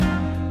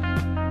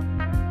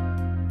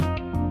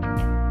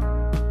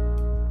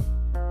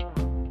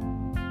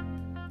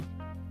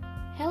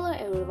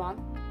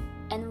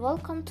and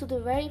welcome to the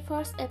very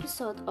first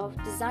episode of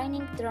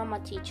Designing Drama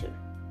Teacher.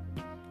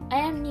 I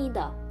am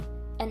Nida,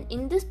 and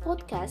in this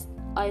podcast,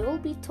 I will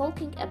be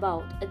talking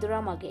about a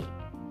drama game.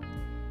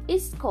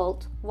 It's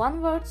called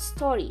One Word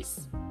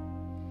Stories.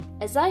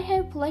 As I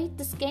have played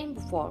this game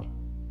before,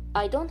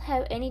 I don't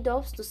have any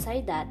doubts to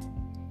say that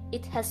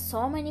it has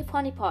so many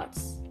funny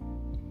parts.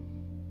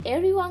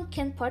 Everyone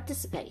can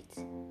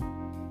participate.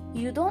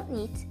 You don't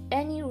need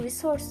any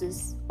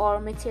resources or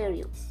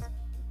materials.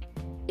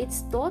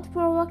 It's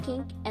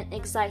thought-provoking and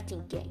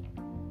exciting game.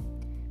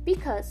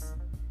 Because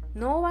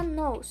no one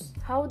knows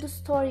how the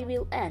story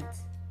will end.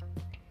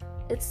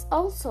 It's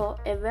also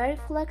a very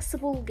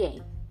flexible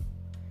game.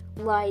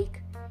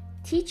 Like,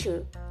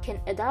 teacher can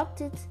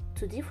adapt it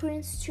to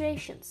different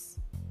situations.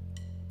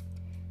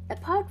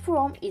 Apart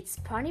from its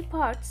funny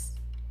parts,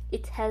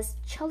 it has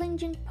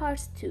challenging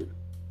parts too.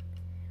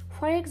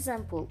 For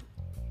example,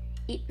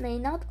 it may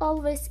not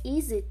always be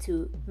easy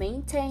to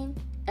maintain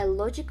a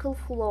logical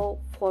flow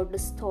for the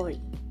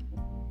story.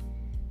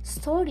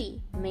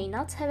 Story may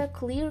not have a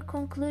clear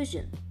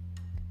conclusion.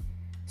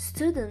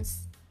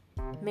 Students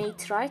may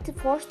try to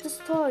force the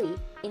story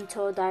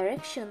into a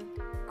direction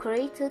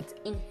created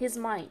in his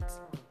mind.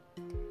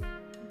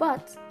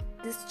 But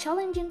these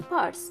challenging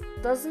parts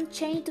doesn't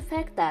change the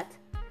fact that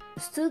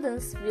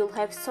students will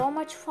have so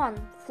much fun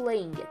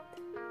playing it.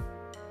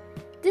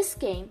 This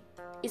game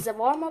is a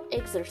warm-up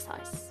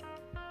exercise.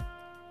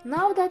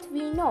 Now that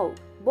we know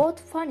both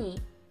funny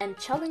and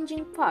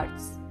challenging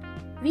parts,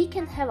 we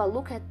can have a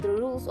look at the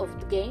rules of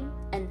the game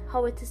and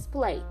how it is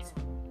played.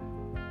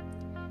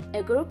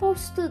 A group of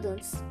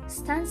students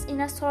stands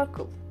in a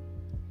circle.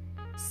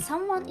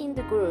 Someone in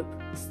the group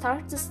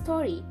starts the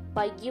story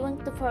by giving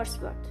the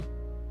first word.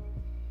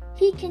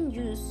 He can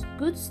use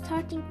good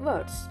starting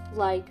words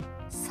like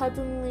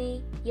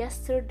suddenly,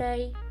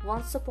 yesterday,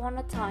 once upon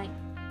a time.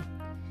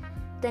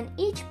 Then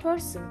each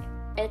person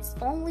adds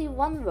only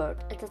one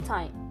word at a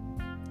time.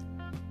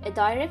 A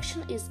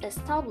direction is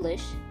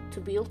established to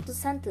build the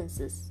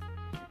sentences,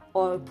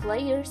 or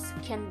players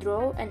can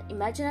draw an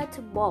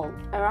imaginative ball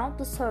around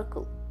the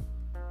circle.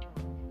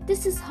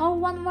 This is how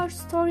One Word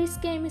Stories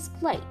game is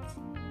played.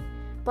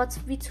 But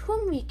with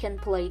whom we can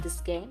play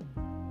this game?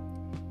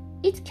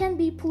 It can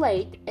be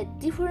played at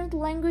different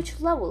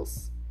language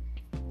levels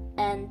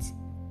and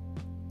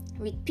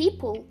with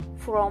people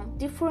from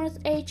different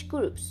age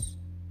groups.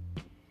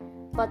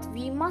 But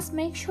we must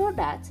make sure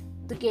that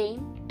the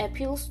game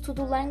appeals to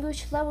the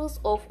language levels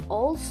of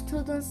all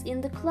students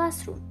in the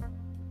classroom.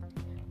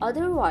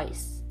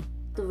 Otherwise,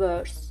 the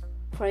words,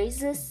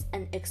 phrases,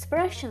 and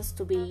expressions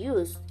to be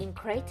used in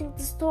creating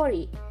the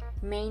story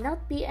may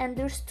not be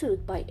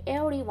understood by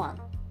everyone.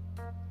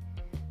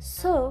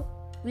 So,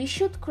 we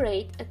should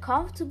create a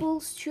comfortable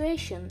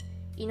situation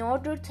in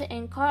order to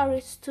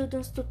encourage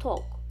students to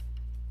talk.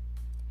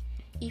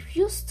 If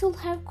you still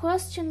have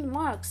question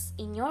marks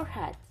in your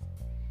head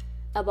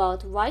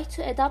about why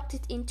to adapt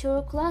it into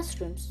your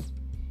classrooms,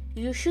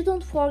 you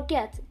shouldn't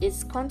forget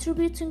its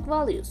contributing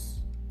values.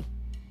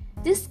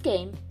 This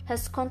game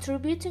has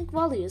contributing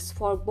values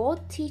for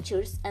both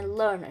teachers and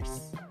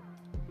learners.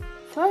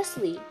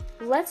 Firstly,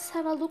 let's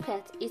have a look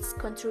at its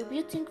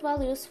contributing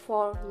values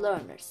for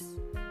learners.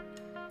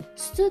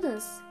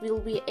 Students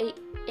will be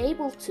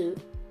able to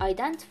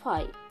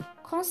identify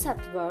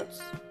concept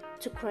words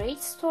to create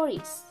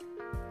stories.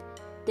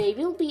 They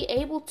will be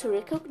able to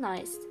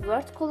recognize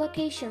word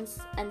collocations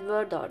and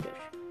word order.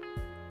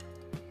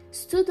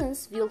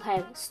 Students will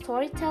have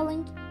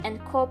storytelling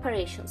and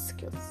cooperation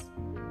skills.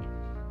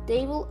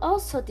 They will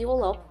also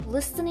develop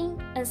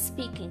listening and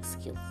speaking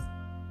skills.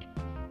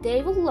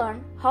 They will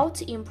learn how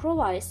to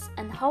improvise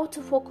and how to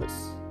focus.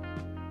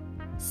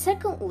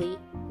 Secondly,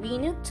 we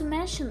need to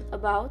mention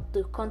about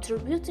the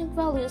contributing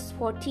values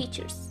for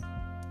teachers.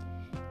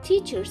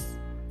 Teachers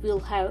will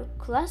have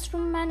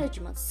classroom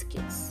management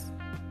skills.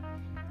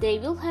 They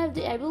will have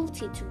the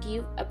ability to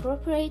give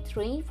appropriate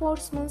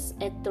reinforcements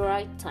at the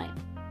right time.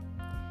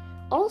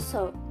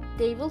 Also,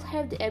 they will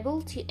have the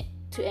ability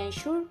to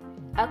ensure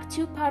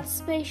active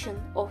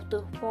participation of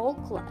the whole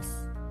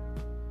class.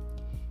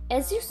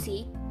 As you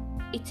see,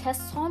 it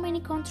has so many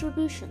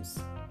contributions.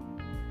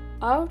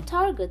 Our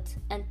target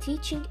and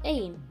teaching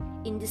aim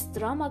in this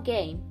drama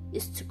game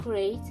is to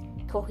create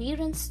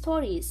coherent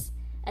stories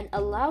and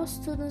allow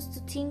students to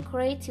think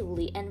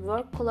creatively and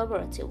work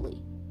collaboratively.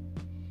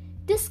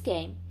 This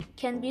game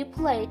can be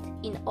played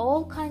in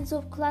all kinds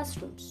of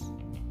classrooms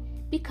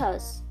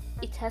because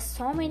it has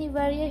so many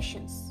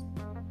variations.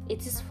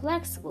 It is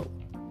flexible.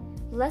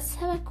 Let's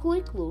have a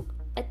quick look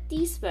at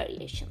these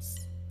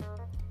variations.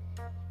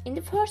 In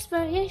the first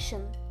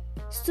variation,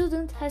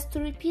 student has to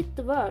repeat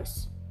the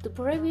words the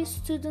previous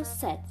student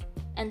said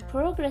and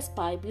progress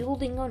by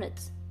building on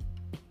it.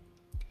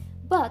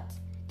 But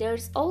there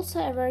is also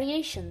a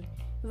variation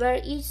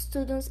where each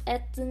student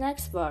adds the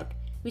next word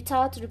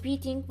without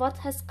repeating what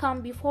has come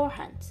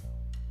beforehand.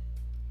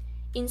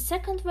 In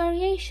second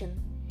variation,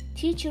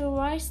 teacher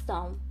writes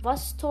down what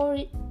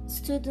story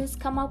students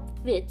come up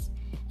with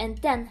and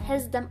then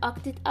has them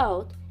act it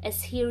out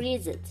as he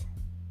reads it.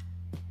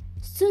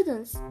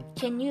 Students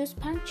can use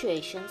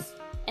punctuations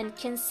and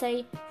can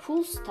say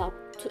full stop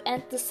to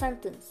end the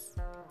sentence.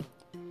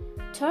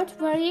 Third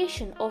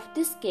variation of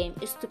this game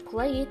is to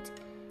play it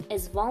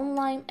as one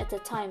line at a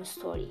time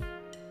story.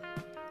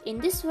 In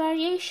this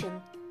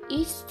variation,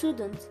 each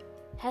student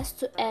has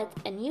to add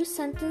a new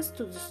sentence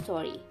to the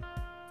story.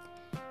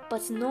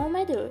 But no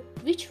matter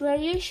which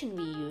variation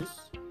we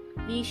use,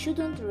 we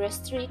shouldn't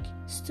restrict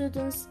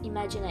students'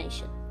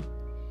 imagination.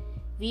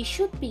 We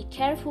should be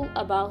careful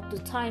about the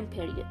time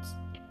period,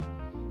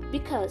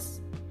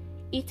 because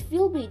it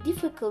will be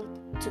difficult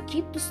to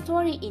keep the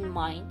story in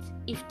mind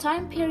if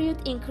time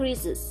period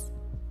increases.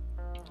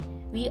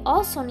 We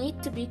also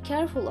need to be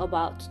careful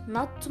about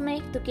not to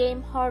make the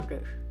game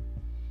harder.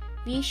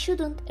 We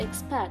shouldn't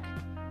expect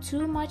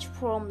too much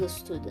from the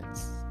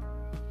students.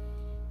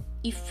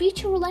 If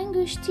future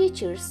language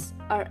teachers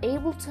are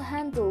able to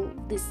handle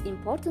these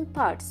important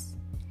parts,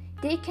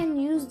 they can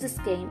use this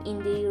game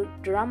in their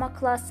drama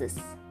classes.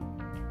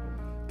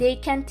 They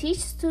can teach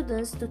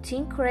students to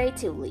think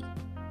creatively.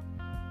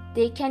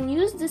 They can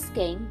use this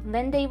game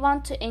when they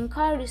want to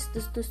encourage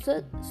the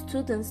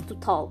students to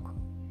talk.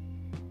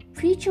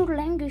 Future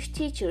language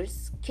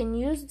teachers can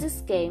use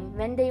this game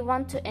when they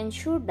want to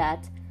ensure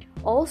that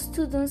all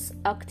students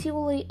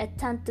actively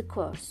attend the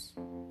course.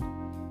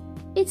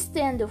 It's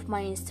the end of my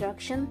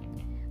instruction.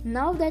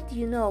 Now that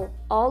you know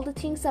all the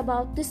things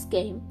about this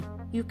game,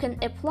 you can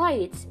apply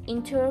it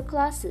into your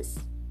classes.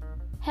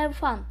 Have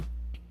fun!